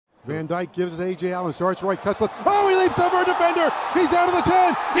Van Dyke gives it A.J. Allen, starts right, cuts left. Oh, he leaps over a defender. He's out of the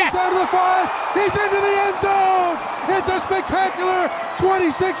 10. He's out of the 5. He's into the end zone. It's a spectacular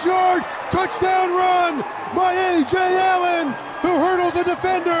 26-yard touchdown run by A.J. Allen, who hurdles a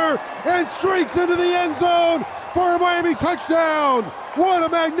defender and streaks into the end zone for a Miami touchdown. What a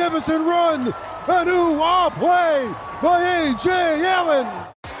magnificent run. A new play by A.J. Allen.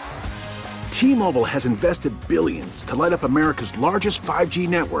 T-Mobile has invested billions to light up America's largest 5G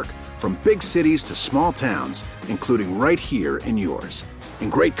network, from big cities to small towns, including right here in yours.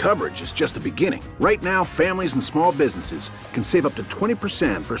 And great coverage is just the beginning. Right now, families and small businesses can save up to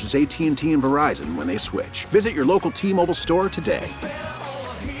 20% versus AT&T and Verizon when they switch. Visit your local T-Mobile store today.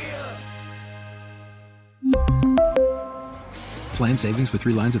 Plan savings with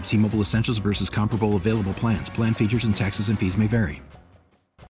 3 lines of T-Mobile Essentials versus comparable available plans. Plan features and taxes and fees may vary.